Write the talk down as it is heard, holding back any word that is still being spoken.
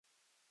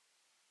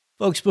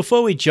Folks,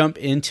 before we jump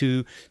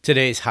into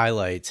today's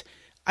highlights,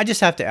 I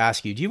just have to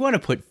ask you, do you want to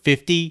put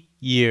 50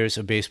 years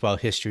of baseball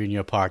history in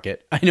your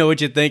pocket? I know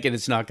what you're thinking,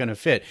 it's not going to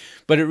fit,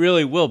 but it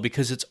really will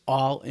because it's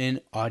all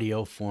in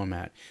audio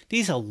format.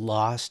 These are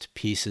lost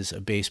pieces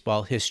of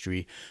baseball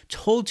history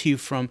told to you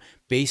from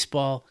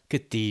baseball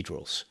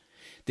cathedrals.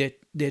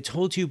 They're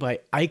told to you by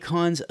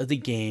icons of the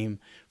game,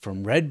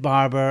 from Red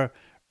Barber,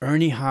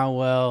 Ernie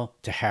Howell,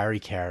 to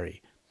Harry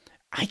Carey.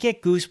 I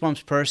get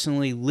goosebumps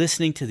personally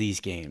listening to these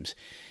games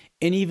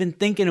and even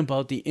thinking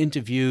about the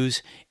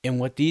interviews and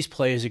what these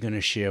players are going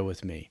to share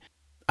with me.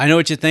 I know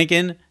what you're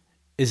thinking.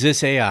 Is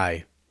this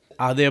AI?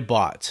 Are there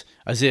bots?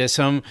 Is there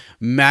some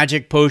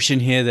magic potion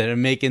here that are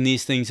making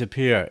these things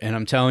appear? And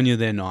I'm telling you,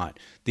 they're not.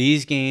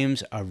 These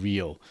games are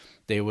real.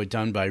 They were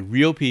done by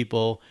real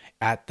people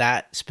at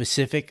that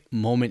specific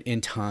moment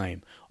in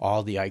time.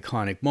 All the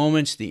iconic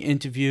moments, the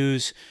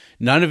interviews,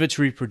 none of it's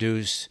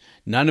reproduced,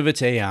 none of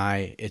it's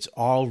AI. It's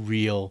all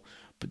real,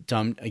 but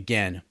done,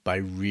 again, by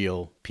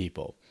real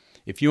people.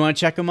 If you want to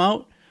check them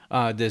out,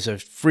 there's a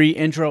free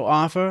intro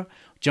offer.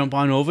 Jump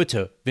on over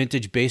to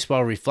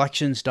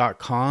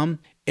vintagebaseballreflections.com,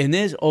 and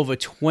there's over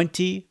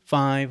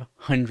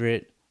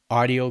 2,500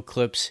 audio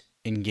clips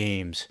and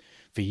games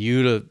for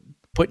you to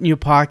put in your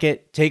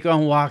pocket, take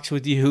on walks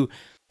with you,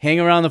 hang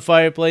around the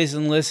fireplace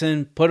and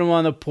listen, put them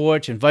on the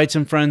porch, invite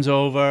some friends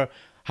over.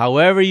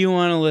 However you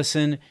want to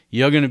listen,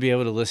 you're going to be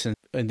able to listen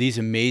to these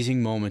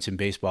amazing moments in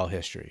baseball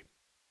history.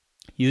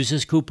 Use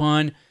this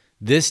coupon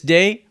this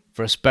day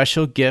for a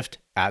special gift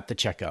at the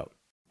checkout.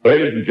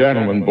 Ladies and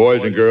gentlemen,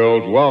 boys and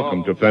girls,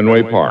 welcome to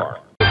Fenway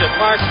Park. At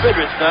Mark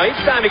Spidrich now, each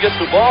time he gets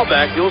the ball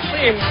back, you'll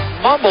see him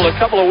mumble a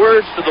couple of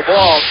words to the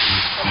ball.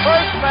 The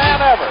first man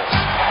ever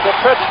to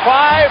pitch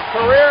 5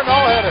 career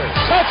no-hitters.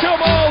 Pitch a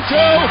ball,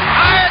 Joe.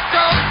 I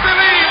don't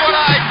believe what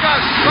I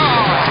just saw.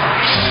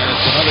 And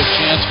it's another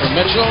chance for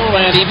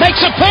Mitchell, and he makes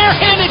a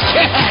bare-handed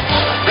catch.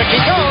 Ricky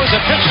goes, a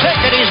pitch hit,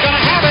 and he's going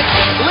to have it.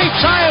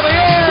 Leaps high in the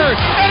air,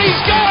 and he's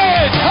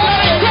got it.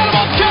 An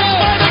incredible catch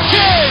by the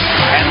kid.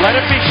 And let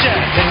it be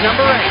said that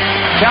number 8,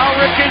 Cal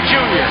Ripken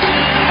Jr.,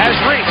 has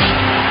reached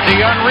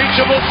the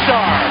unreachable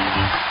star.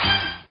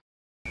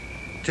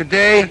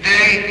 Today,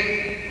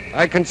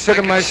 I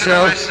consider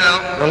myself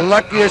the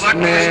luckiest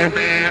man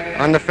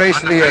on the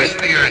face of the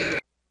earth.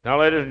 Now,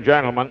 ladies and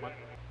gentlemen,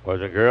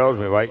 boys and girls,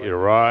 we invite you to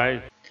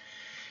rise.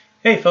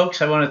 Hey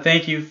folks, I want to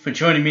thank you for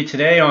joining me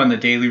today on the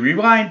Daily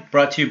Rewind,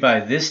 brought to you by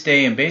This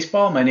Day in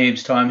Baseball. My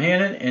name's Tom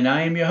Hannon, and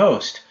I am your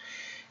host.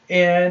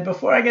 And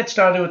before I get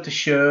started with the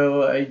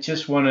show, I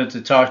just wanted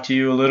to talk to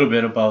you a little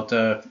bit about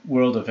the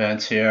world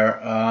events here.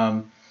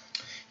 As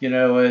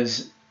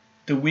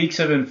the week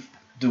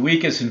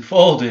has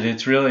unfolded,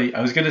 it's really,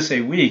 I was going to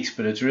say weeks,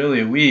 but it's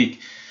really a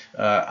week.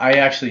 I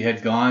actually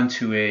had gone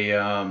to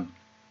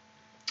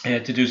I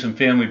had to do some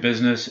family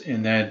business,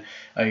 and then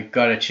I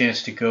got a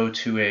chance to go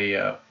to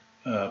a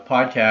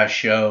podcast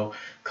show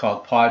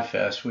called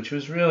Podfest, which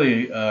was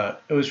really a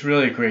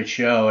great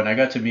show, and I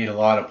got to meet a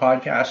lot of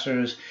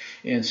podcasters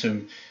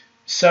and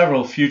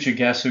several future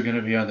guests who are going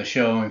to be on the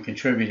show and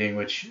contributing,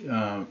 which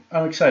I'm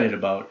excited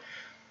about.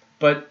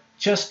 But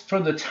just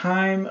from the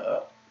time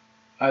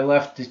I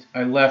left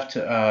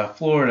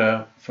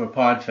Florida for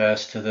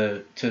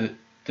Podfest to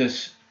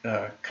this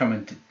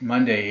coming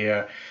Monday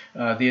here,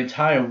 the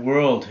entire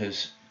world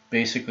has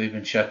basically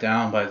been shut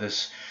down by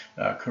this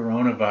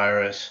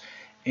coronavirus,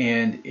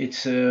 and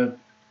it's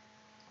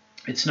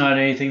not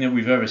anything that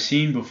we've ever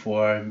seen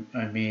before.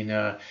 I mean,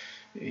 of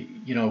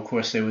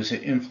course, there was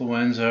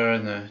influenza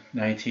in the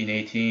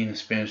 1918, the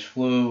Spanish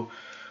flu.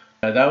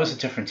 That was a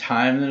different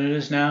time than it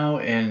is now,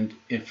 and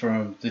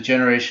from the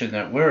generation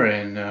that we're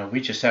in,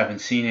 we just haven't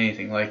seen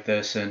anything like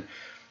this, and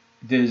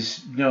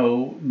there's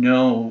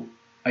no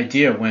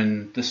idea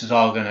when this is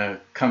all going to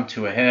come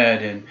to a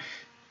head, and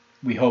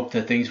we hope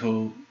that things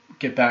will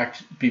be back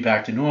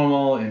to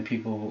normal, and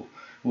people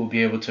will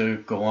be able to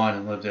go on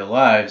and live their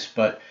lives.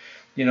 But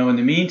in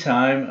the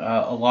meantime,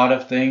 a lot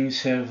of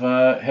things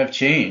have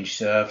changed.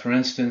 For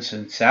instance,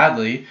 and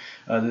sadly,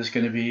 there's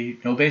going to be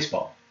no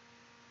baseball.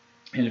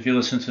 And if you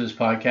listen to this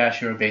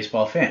podcast, you're a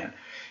baseball fan.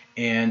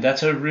 And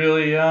that's a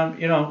really,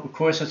 of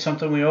course, that's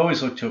something we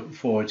always look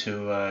forward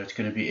to. It's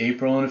going to be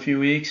April in a few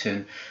weeks,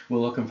 and we're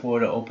looking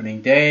forward to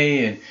opening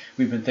day. And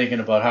we've been thinking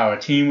about how our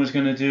team was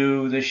going to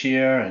do this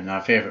year and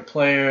our favorite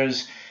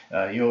players.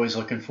 You're always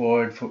looking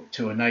forward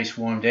to a nice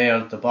warm day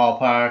out at the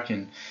ballpark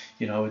and,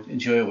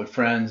 enjoy it with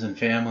friends and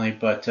family.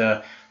 But,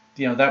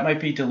 that might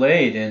be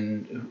delayed,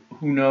 and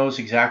who knows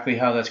exactly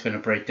how that's going to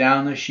break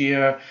down this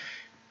year.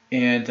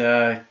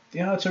 And,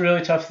 it's a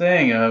really tough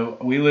thing.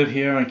 We live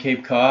here on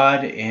Cape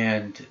Cod,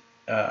 and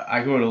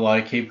I go to a lot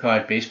of Cape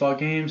Cod baseball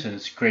games, and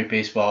it's great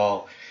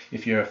baseball.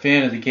 If you're a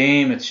fan of the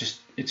game, it's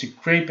a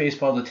great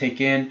baseball to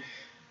take in,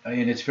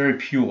 and it's very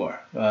pure.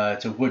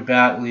 It's a wood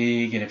bat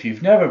league, and if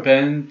you've never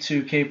been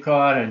to Cape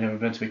Cod or never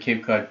been to a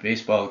Cape Cod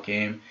baseball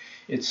game,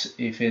 it's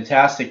a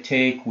fantastic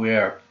take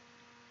where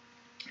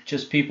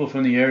just people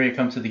from the area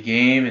come to the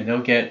game, and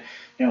they'll get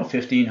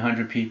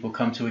 1,500 people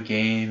come to a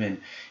game,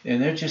 and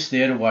they're just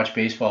there to watch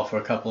baseball for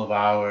a couple of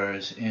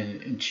hours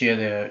and cheer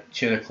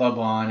their club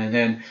on. And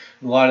then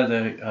a lot of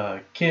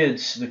the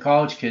kids, the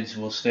college kids,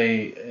 will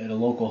stay at a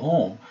local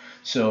home.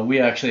 So we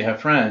actually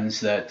have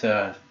friends that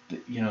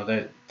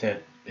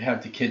that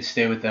have the kids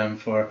stay with them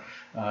for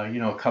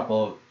a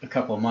couple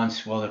of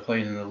months while they're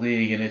playing in the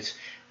league, and it's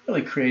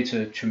really creates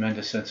a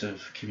tremendous sense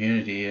of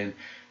community. And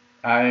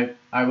I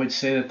would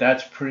say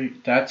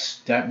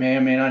that may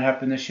or may not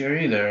happen this year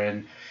either.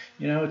 And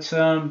it's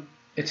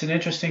an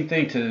interesting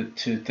thing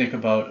to think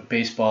about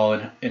baseball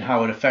and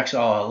how it affects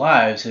all our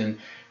lives and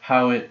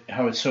how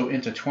it's so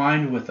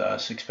intertwined with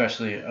us,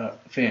 especially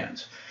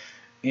fans.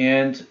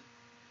 And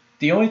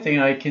the only thing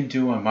I can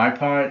do on my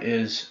part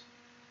is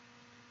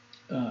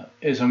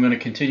I'm going to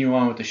continue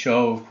on with the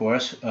show, of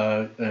course,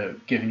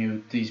 giving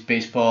you these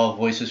baseball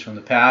voices from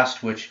the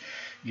past, which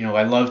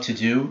I love to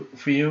do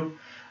for you.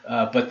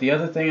 But the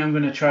other thing I'm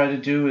going to try to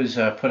do is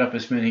put up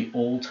as many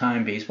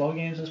old-time baseball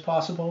games as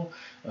possible.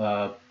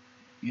 I'm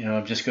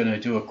just going to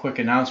do a quick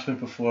announcement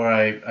before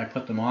I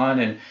put them on,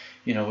 and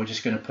we're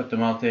just going to put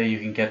them out there. You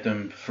can get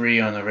them free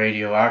on the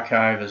radio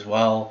archive as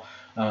well.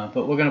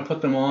 But we're going to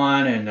put them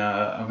on, and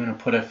I'm going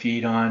to put a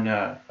feed on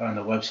the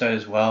website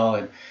as well,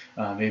 and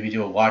maybe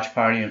do a watch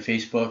party on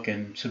Facebook,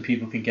 and some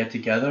people can get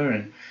together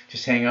and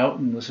just hang out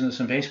and listen to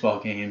some baseball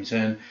games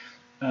and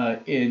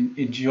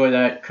enjoy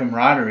that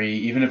camaraderie.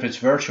 Even if it's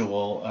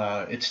virtual,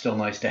 it's still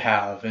nice to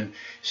have, and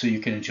so you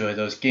can enjoy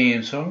those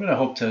games. So I'm going to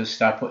hope to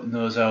start putting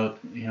those out.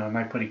 I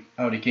might put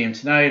out a game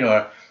tonight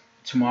or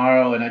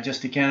tomorrow, and I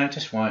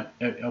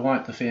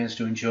want the fans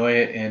to enjoy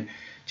it and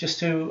just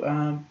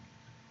to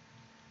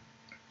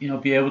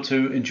be able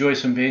to enjoy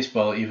some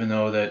baseball, even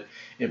though that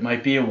it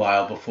might be a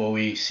while before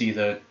we see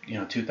the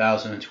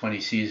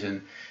 2020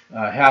 season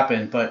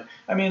happen. But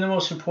I mean, the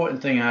most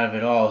important thing out of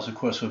it all is, of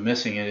course, we're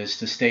missing it, is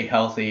to stay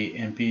healthy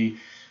and be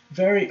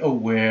very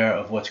aware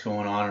of what's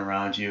going on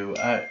around you.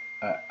 I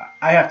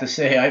have to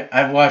say,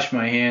 I've washed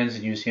my hands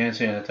and used hand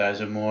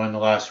sanitizer more in the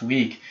last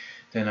week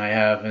than I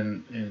have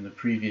in the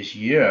previous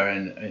year,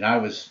 and I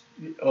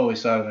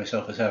always thought of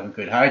myself as having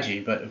good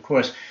hygiene. But of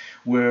course,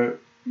 we're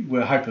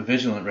hyper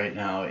vigilant right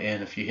now,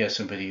 and if you hear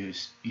somebody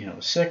who's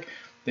sick,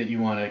 that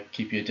you want to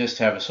keep your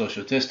have a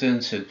social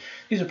distance, and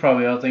these are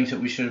probably all things that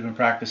we should have been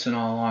practicing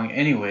all along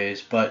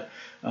anyways. But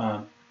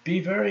be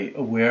very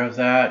aware of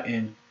that,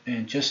 and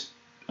just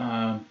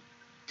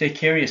take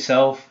care of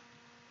yourself,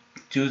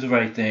 do the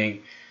right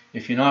thing.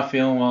 If you're not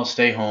feeling well,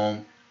 stay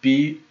home.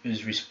 Be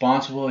as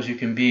responsible as you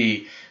can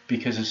be,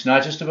 because it's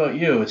not just about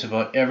you; it's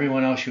about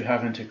everyone else you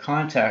come into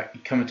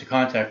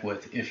contact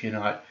with if you're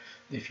not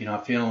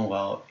feeling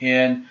well.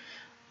 And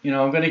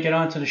I'm going to get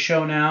on to the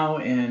show now,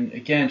 and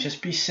again,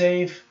 just be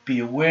safe, be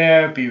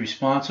aware, be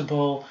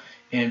responsible,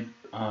 and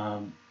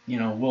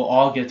we'll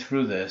all get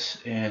through this.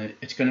 And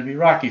it's going to be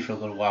rocky for a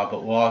little while,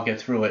 but we'll all get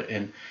through it.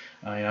 And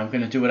I'm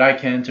going to do what I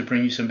can to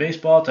bring you some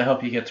baseball to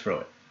help you get through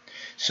it.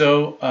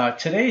 So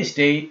today's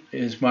date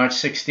is March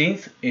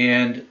 16th,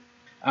 and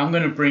I'm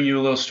going to bring you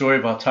a little story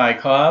about Ty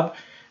Cobb.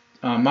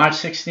 March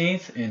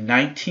 16th in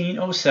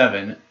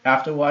 1907,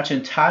 after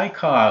watching Ty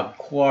Cobb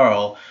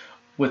quarrel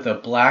with a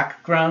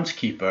black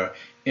groundskeeper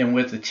and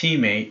with a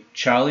teammate,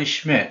 Charlie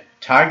Schmidt,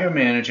 Tiger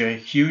manager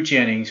Hugh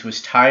Jennings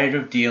was tired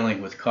of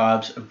dealing with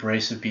Cobb's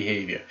abrasive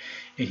behavior,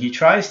 and he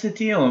tries to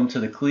deal him to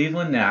the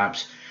Cleveland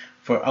Naps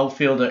for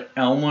outfielder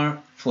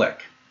Elmer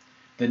Flick.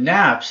 The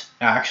Naps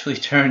actually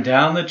turned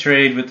down the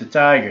trade with the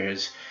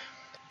Tigers,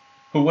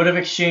 who would have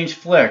exchanged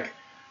Flick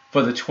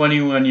for the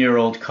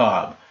 21-year-old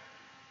Cobb.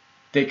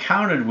 They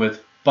countered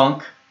with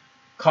Bunk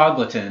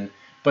Cogleton,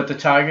 but the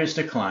Tigers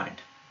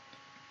declined.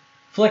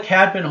 Flick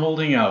had been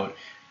holding out,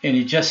 and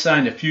he just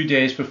signed a few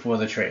days before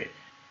the trade.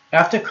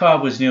 After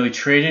Cobb was nearly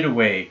traded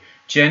away,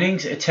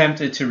 Jennings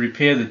attempted to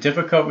repair the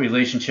difficult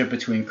relationship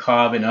between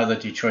Cobb and other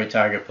Detroit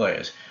Tiger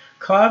players.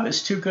 Cobb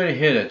is too good a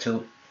hitter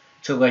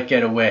to let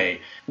get away.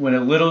 When a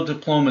little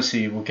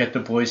diplomacy will get the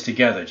boys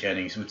together,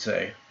 Jennings would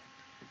say.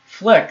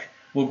 Flick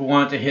will go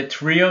on to hit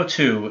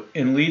 .302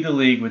 and lead the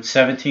league with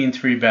 17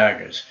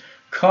 three-baggers.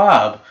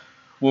 Cobb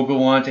will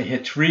go on to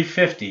hit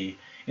 .350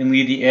 and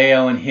lead the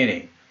AL in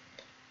hitting.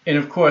 And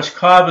of course,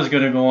 Cobb is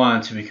going to go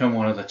on to become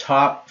one of the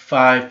top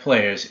 5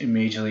 players in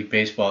Major League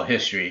Baseball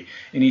history,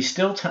 and he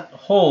still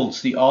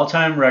holds the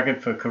all-time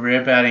record for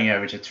career batting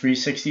average at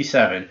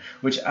 .367,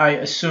 which I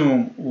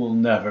assume will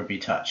never be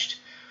touched.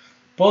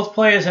 Both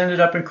players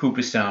ended up in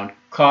Cooperstown.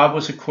 Cobb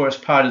was, of course,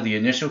 part of the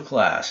initial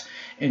class,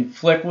 and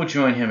Flick will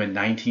join him in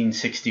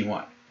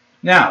 1961.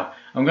 Now,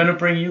 I'm going to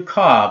bring you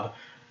Cobb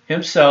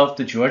himself,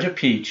 the Georgia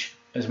Peach,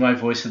 as my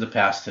voice of the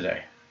past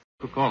today.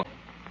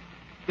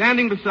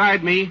 Standing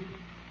beside me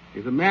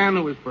is a man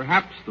who is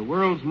perhaps the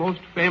world's most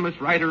famous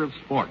writer of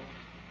sport,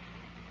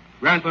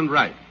 Grantland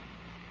Rice.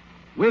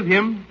 With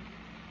him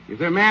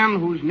is a man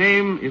whose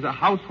name is a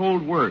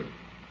household word,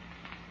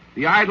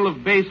 the idol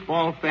of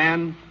baseball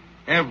fans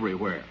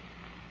everywhere.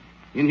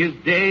 In his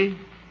day,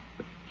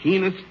 the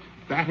keenest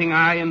batting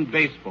eye in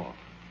baseball,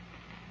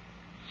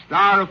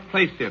 star of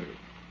place hitters,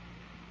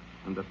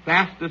 and the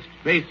fastest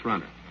base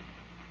runner.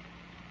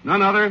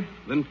 None other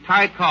than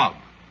Ty Cobb,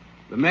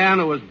 the man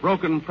who has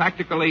broken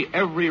practically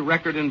every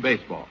record in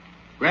baseball.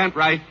 Grant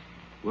Rice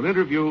will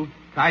interview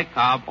Ty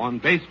Cobb on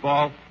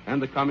baseball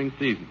and the coming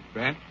season.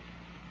 Grant?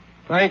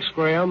 Thanks,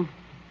 Graham.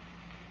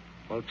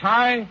 Well,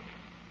 Ty,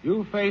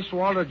 you faced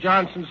Walter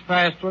Johnson's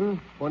fast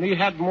one when he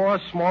had more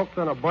smoke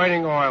than a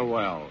burning oil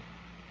well.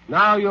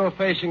 Now you're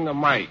facing the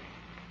Mike.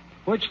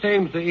 Which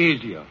team's the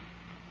easier?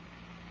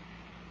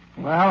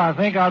 Well, I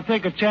think I'll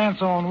take a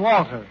chance on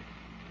Walter.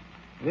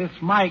 This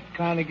Mike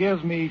kind of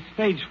gives me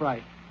stage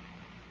fright.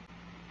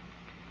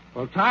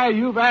 Well, Ty,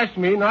 you've asked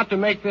me not to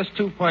make this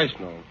too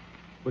personal,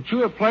 but you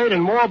have played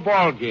in more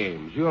ball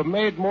games. You have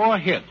made more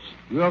hits.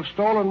 You have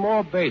stolen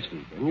more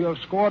bases, and you have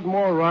scored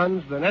more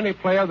runs than any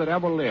player that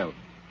ever lived.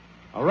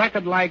 A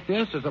record like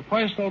this is a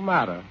personal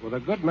matter with a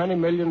good many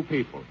million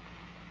people.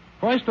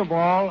 First of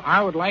all,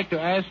 I would like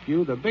to ask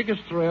you the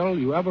biggest thrill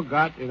you ever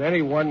got in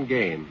any one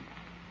game.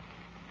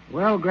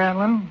 Well,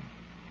 Grantland,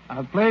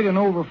 I've played in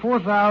over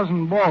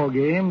 4,000 ball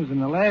games in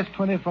the last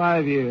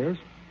 25 years,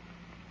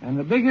 and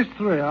the biggest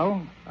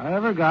thrill I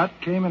ever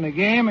got came in a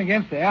game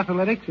against the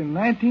Athletics in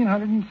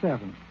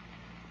 1907.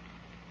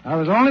 I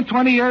was only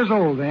 20 years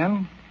old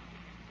then,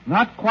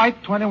 not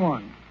quite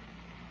 21,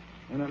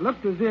 and it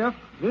looked as if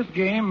this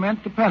game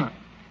meant the pennant.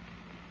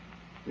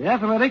 The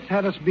Athletics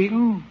had us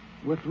beaten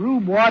with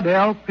Rube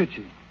Waddell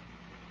pitching.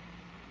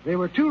 They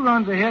were 2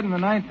 runs ahead in the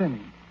 9th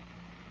inning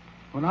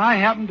when I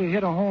happened to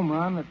hit a home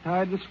run that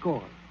tied the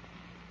score.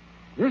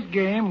 This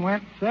game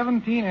went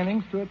 17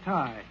 innings to a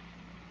tie.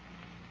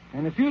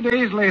 And a few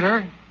days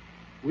later,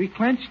 we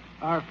clinched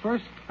our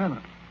first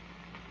pennant.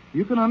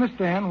 You can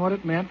understand what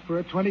it meant for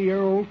a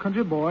 20-year-old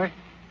country boy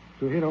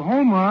to hit a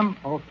home run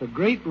off the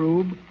great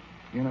Rube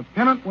in a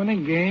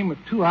pennant-winning game with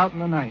 2 out in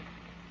the 9th.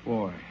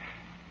 Boy,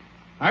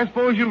 I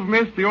suppose you've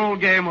missed the old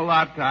game a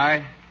lot,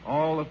 Ty.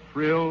 All the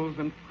thrills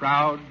and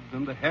crowds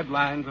and the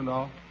headlines and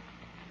all.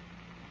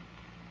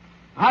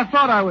 I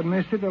thought I would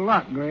miss it a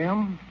lot,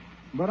 Graham,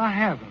 but I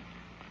haven't.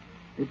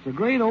 It's a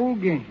great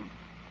old game,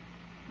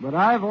 but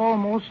I've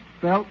almost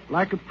felt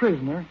like a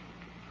prisoner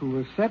who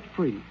was set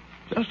free.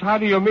 Just how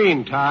do you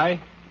mean,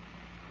 Ty?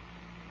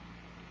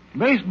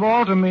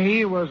 Baseball to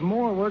me was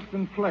more work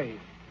than play.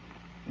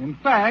 In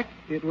fact,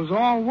 it was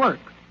all work.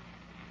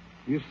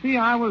 You see,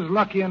 I was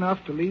lucky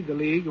enough to lead the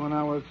league when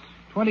I was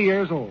 20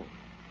 years old.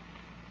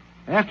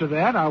 After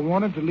that, I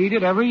wanted to lead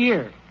it every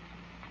year.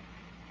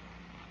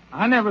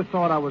 I never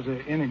thought I was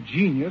any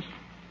genius,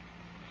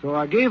 so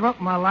I gave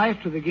up my life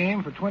to the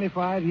game for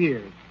 25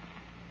 years.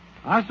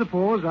 I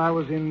suppose I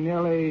was in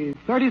nearly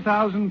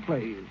 30,000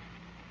 plays,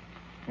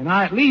 and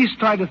I at least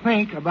tried to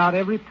think about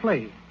every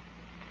play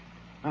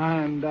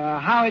and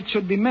how it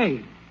should be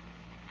made.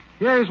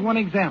 Here's one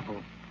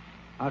example.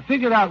 I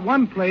figured out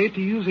one play to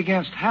use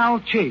against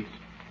Hal Chase.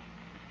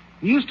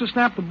 He used to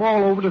snap the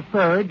ball over to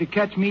third to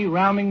catch me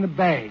rounding the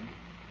bag.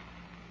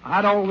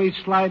 I'd always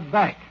slide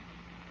back.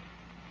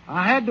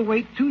 I had to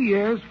wait 2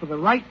 years for the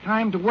right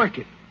time to work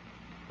it.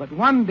 But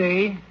one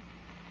day,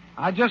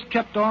 I just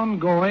kept on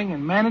going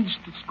and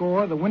managed to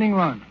score the winning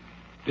run.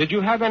 Did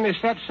you have any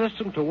set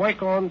system to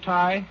work on,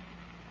 Ty?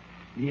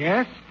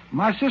 Yes,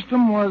 my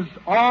system was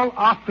all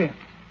offense.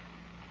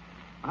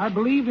 I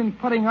believed in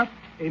putting up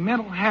a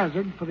mental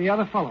hazard for the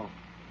other fellow.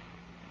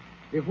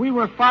 If we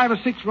were 5 or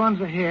 6 runs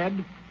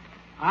ahead,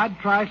 I'd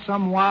try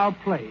some wild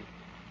play,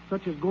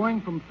 such as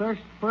going from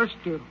first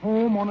to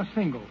home on a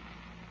single.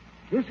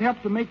 This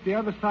helped to make the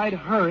other side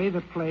hurry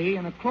the play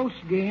in a close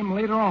game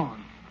later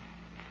on.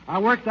 I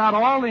worked out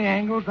all the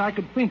angles I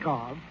could think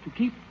of to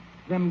keep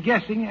them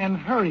guessing and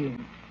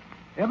hurrying.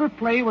 Every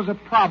play was a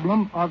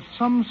problem of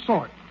some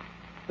sort.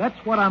 That's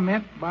what I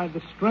meant by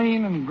the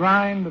strain and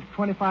grind of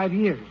 25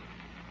 years.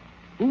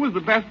 Who was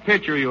the best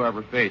pitcher you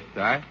ever faced,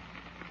 Ty?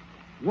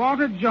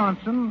 Walter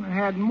Johnson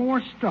had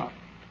more stuff,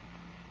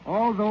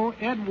 although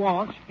Ed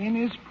Walsh in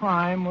his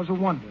prime was a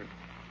wonder.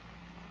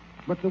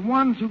 But the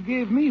ones who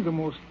gave me the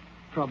most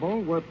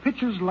trouble were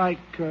pitchers like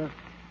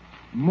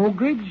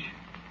Mogridge,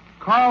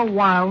 Carl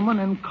Wildman,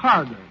 and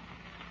Carter,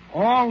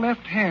 all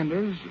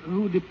left-handers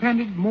who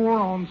depended more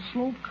on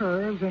slow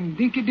curves and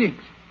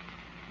dinky-dinks.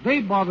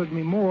 They bothered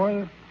me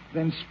more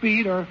than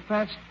speed or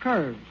fast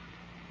curves.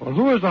 Well,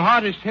 who was the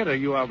hardest hitter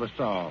you ever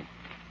saw?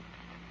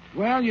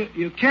 Well,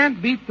 you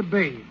can't beat the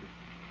Babe.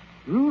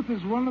 Ruth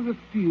is one of the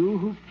few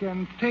who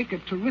can take a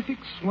terrific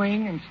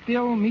swing and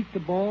still meet the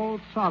ball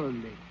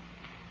solidly.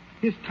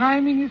 His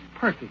timing is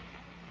perfect.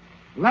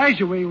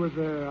 Lajoie was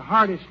the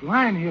hardest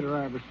line hitter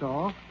I ever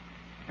saw,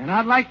 and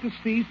I'd like to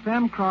see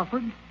Sam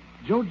Crawford,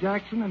 Joe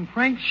Jackson, and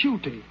Frank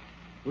Schulte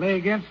lay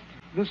against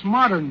this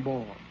modern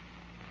ball.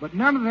 But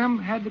none of them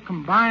had the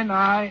combined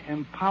eye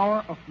and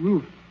power of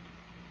Ruth.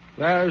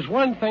 There's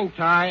one thing,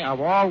 Ty, I've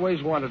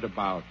always wondered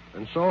about,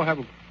 and so have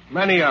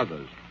many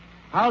others.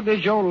 How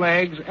did your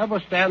legs ever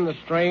stand the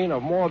strain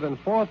of more than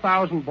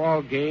 4,000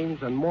 ball games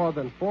and more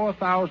than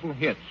 4,000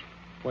 hits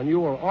when you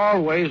were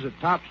always at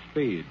top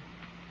speed?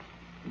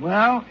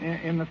 Well,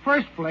 in the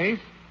first place,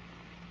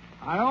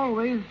 I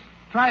always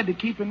tried to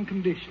keep in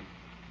condition.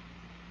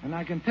 And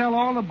I can tell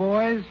all the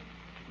boys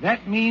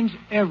that means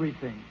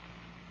everything.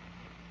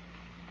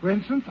 For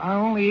instance, I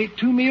only ate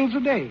 2 meals a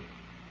day.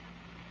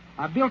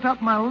 I built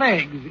up my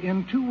legs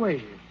in 2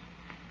 ways.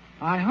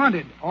 I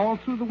hunted all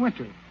through the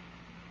winter,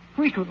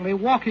 frequently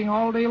walking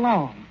all day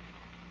long.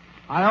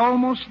 I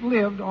almost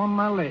lived on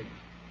my legs.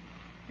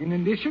 In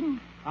addition,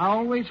 I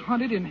always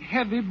hunted in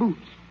heavy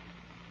boots.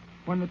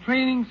 When the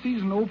training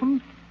season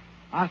opened,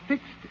 I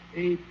fixed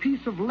a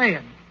piece of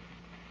lead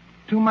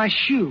to my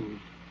shoes.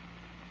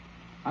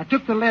 I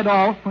took the lead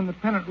off when the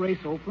pennant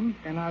race opened,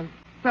 and I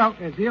felt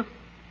as if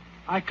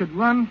I could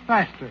run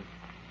faster.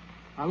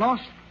 I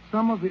lost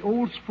some of the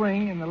old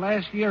spring in the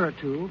last year or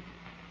 2,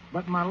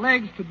 but my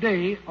legs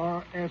today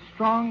are as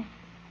strong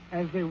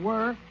as they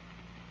were.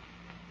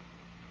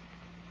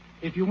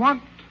 If you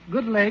want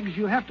good legs,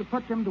 you have to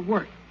put them to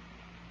work.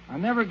 I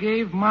never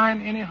gave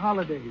mine any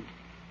holidays.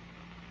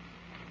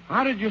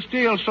 How did you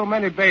steal so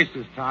many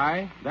bases,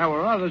 Ty? There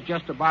were others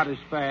just about as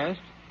fast.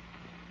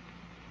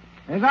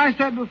 As I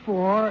said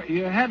before,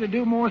 you had to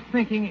do more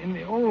thinking in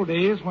the old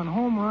days when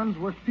home runs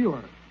were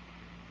fewer.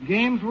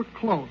 Games were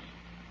close,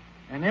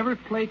 and every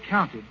play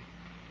counted.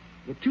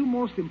 The 2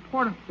 most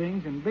important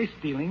things in base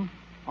stealing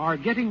are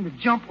getting the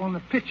jump on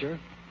the pitcher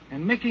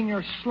and making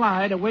your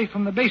slide away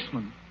from the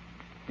baseman.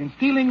 In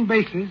stealing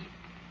bases,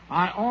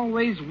 I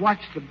always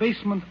watched the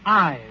baseman's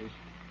eyes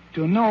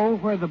to know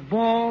where the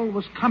ball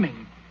was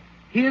coming.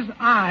 His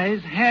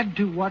eyes had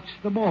to watch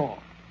the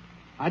ball.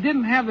 I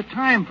didn't have the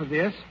time for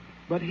this,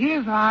 but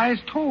his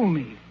eyes told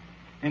me,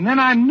 and then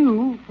I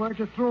knew where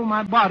to throw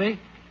my body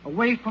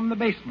away from the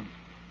baseman.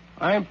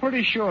 I am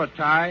pretty sure,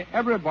 Ty,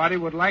 everybody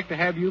would like to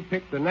have you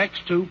pick the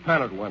next 2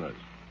 pennant winners.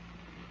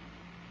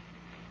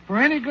 For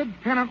any good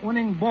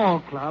pennant-winning ball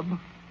club,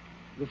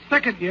 the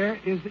second year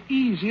is the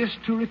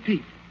easiest to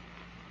repeat.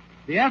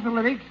 The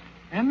Athletics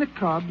and the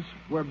Cubs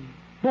were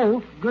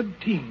both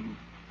good teams,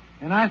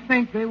 and I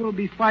think they will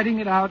be fighting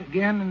it out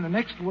again in the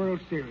next World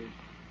Series.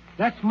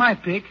 That's my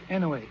pick,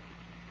 anyway.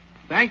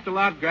 Thanks a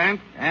lot,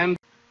 Grant, and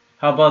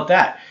How about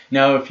that?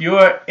 Now, if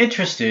you're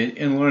interested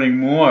in learning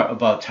more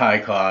about Ty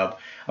Cobb,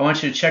 I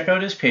want you to check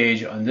out his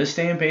page on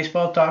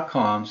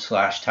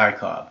thisdayinbaseball.com/Ty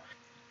Cobb.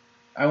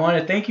 I want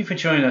to thank you for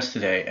joining us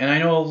today, and I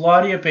know a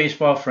lot of your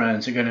baseball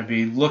friends are going to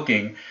be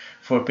looking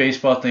for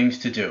baseball things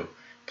to do.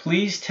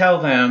 Please tell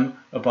them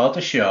about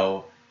the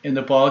show and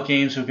the ball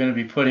games we're going to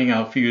be putting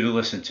out for you to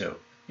listen to.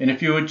 And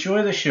if you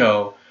enjoy the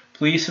show,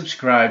 please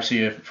subscribe so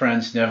your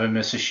friends never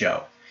miss a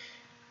show.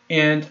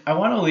 And I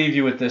want to leave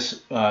you with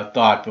this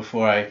thought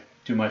before I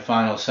do my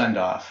final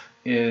send-off,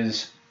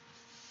 is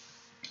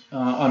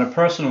on a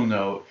personal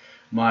note,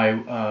 my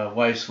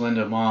wife's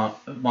Linda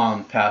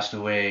mom passed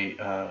away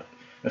a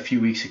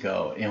few weeks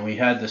ago, and we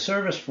had the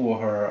service for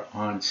her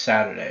on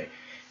Saturday.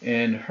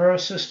 And her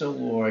sister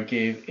Laura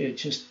gave it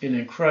just an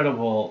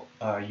incredible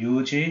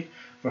eulogy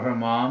for her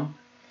mom,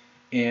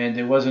 and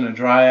there wasn't a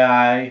dry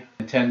eye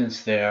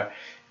attendance there.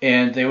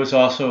 And there was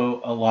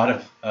also a lot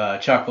of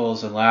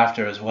chuckles and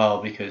laughter as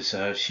well, because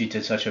she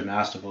did such a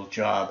masterful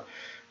job.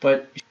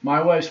 But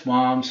my wife's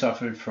mom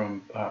suffered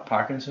from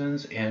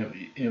Parkinson's,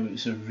 and it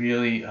was a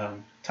really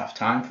tough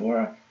time for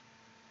her.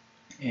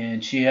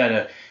 And she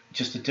had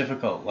just a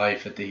difficult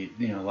life at the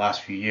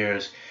last few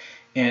years.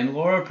 And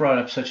Laura brought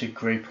up such a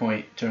great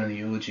point during the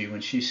eulogy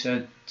when she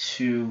said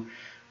to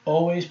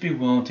always be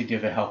willing to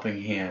give a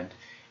helping hand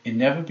and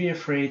never be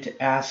afraid to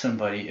ask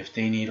somebody if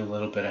they need a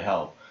little bit of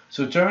help.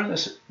 So during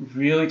this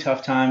really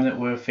tough time that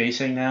we're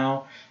facing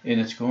now, and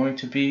it's going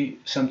to be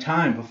some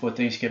time before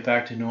things get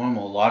back to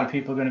normal, a lot of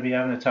people are going to be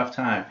having a tough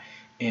time.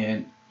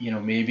 And,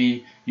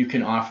 maybe you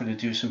can offer to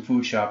do some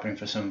food shopping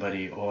for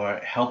somebody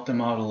or help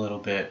them out a little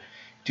bit.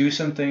 Do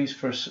some things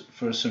for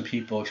some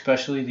people,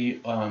 especially the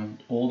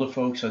older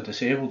folks or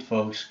disabled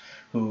folks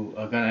who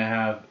are going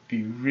to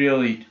be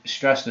really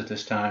stressed at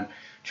this time.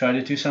 Try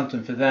to do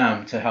something for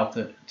them to help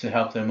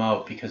them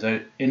out, because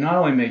it not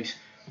only makes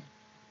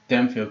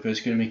them feel good,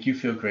 it's going to make you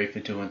feel great for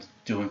doing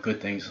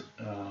good things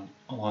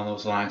along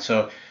those lines.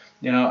 So,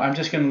 I'm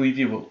just going to leave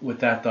you with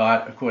that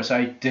thought. Of course,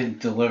 I didn't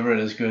deliver it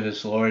as good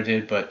as Laura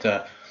did, but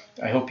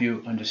I hope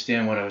you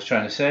understand what I was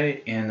trying to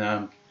say,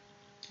 and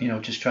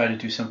just try to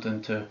do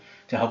something to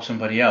help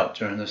somebody out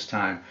during this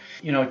time.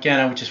 Again,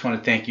 I would just want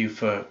to thank you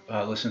for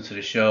listening to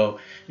the show.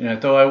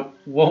 Though I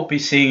won't be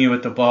seeing you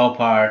at the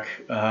ballpark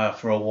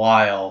for a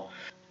while,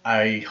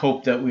 I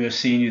hope that we are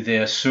seeing you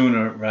there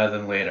sooner rather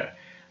than later.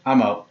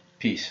 I'm out.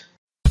 Peace.